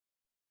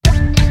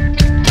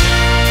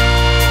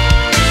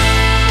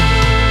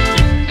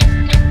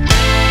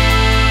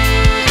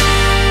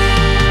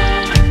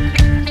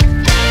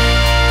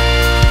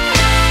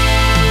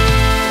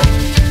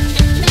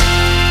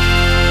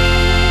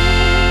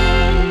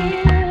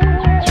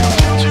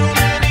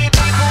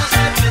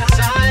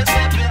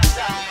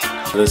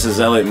This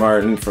is Elliot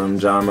Martin from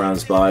John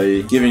Brown's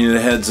Body, giving you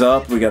the heads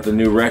up. We got the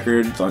new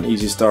record on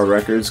Easy Star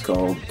Records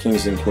called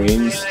Kings and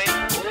Queens.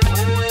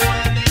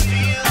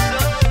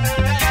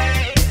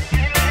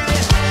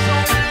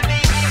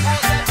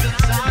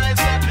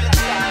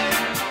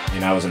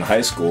 I was in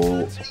high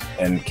school,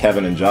 and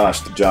Kevin and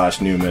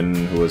Josh Newman,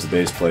 who was the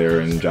bass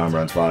player in John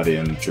Brown's Body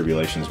and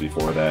Tribulations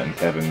before that, and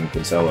Kevin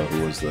Kinsella,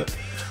 who was the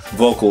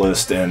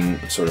vocalist and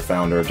sort of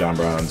founder of John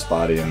Brown's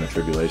Body and the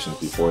Tribulations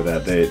before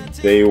that,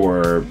 they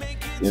were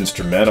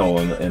instrumental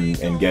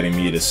in getting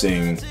me to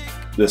sing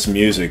this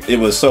music. It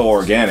was so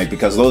organic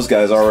because those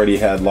guys already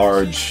had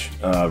large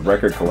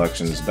record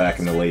collections back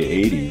in the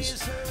late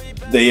 80s.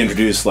 They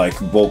introduced like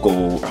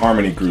vocal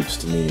harmony groups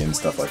to me and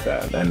stuff like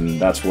that, and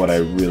that's what I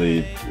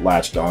really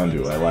latched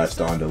onto. I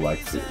latched onto like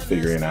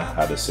figuring out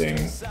how to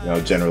sing, you know,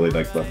 generally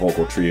like the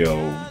vocal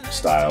trio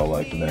style,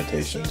 like the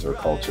Meditations or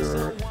Culture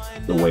or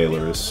the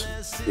Wailers.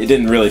 It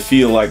didn't really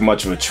feel like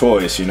much of a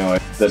choice, you know.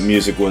 That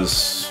music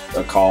was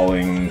a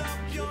calling.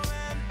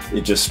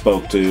 It just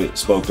spoke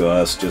to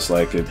us, just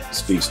like it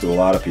speaks to a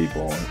lot of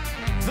people.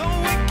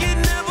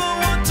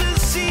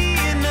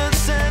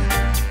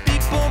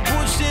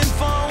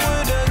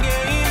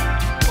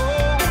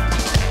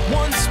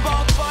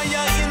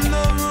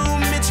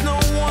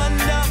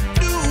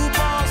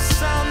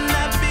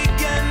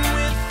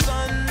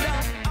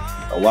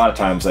 A lot of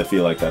times I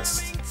feel like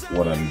that's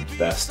what I'm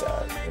best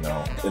at, you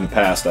know. In the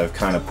past I've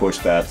kind of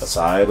pushed that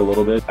aside a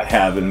little bit. I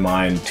have in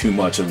mind too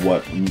much of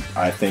what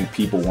I think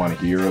people want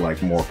to hear,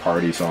 like more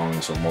party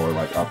songs or more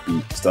like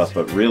upbeat stuff,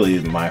 but really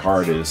my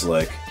heart is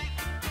like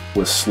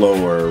with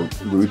slower,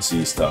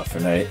 rootsy stuff,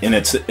 and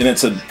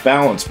it's a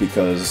balance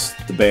because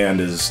the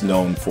band is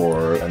known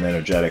for an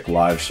energetic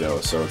live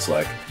show, so it's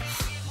like,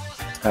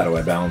 how do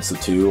I balance the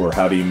two, or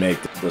how do you make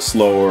the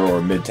slower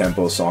or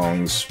mid-tempo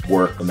songs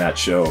work in that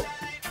show,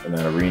 in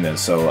that arena?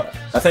 So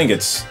I think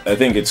it's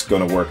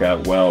going to work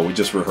out well. We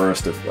just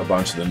rehearsed a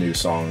bunch of the new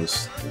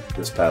songs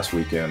this past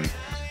weekend,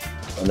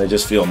 and they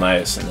just feel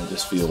nice, and they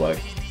just feel like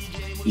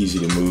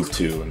easy to move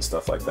to and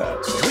stuff like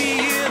that. So. We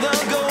hear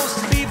the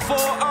ghost before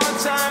our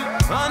time,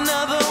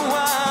 another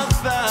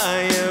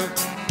wildfire.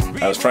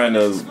 I was trying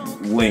to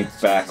link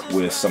back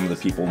with some of the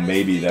people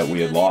maybe that we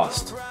had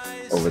lost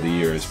over the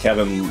years.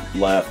 Kevin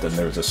left, and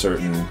there was a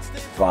certain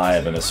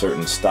vibe and a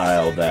certain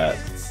style that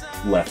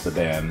left the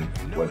band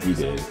when he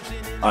did.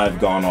 I've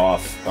gone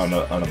off on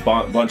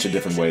a bunch of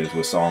different ways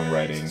with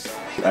songwriting.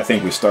 I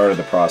think we started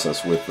the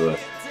process with the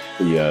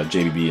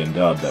JBB and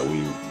dub that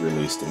we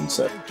released in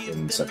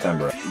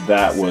September.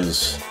 That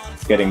was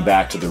getting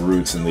back to the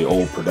roots and the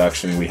old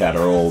production. We had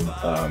our old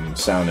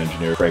sound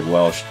engineer Craig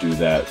Welsh do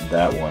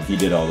that one. He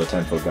did all the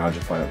 10-Foot Ganja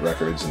Plant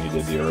records, and he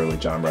did the early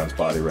John Brown's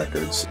Body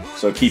records.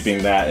 So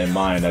keeping that in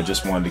mind, I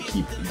just wanted to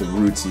keep the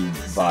rootsy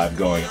vibe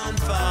going.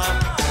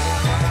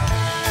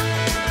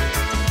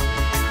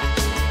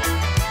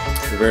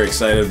 We're very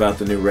excited about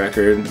the new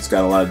record. It's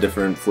got a lot of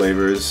different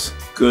flavors.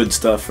 Good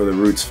stuff for the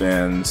Roots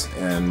fans,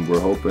 and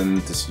we're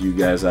hoping to see you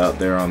guys out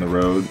there on the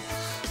road.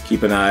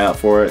 Keep an eye out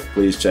for it.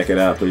 Please check it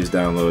out. Please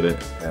download it,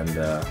 and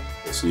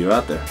we'll see you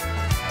out there.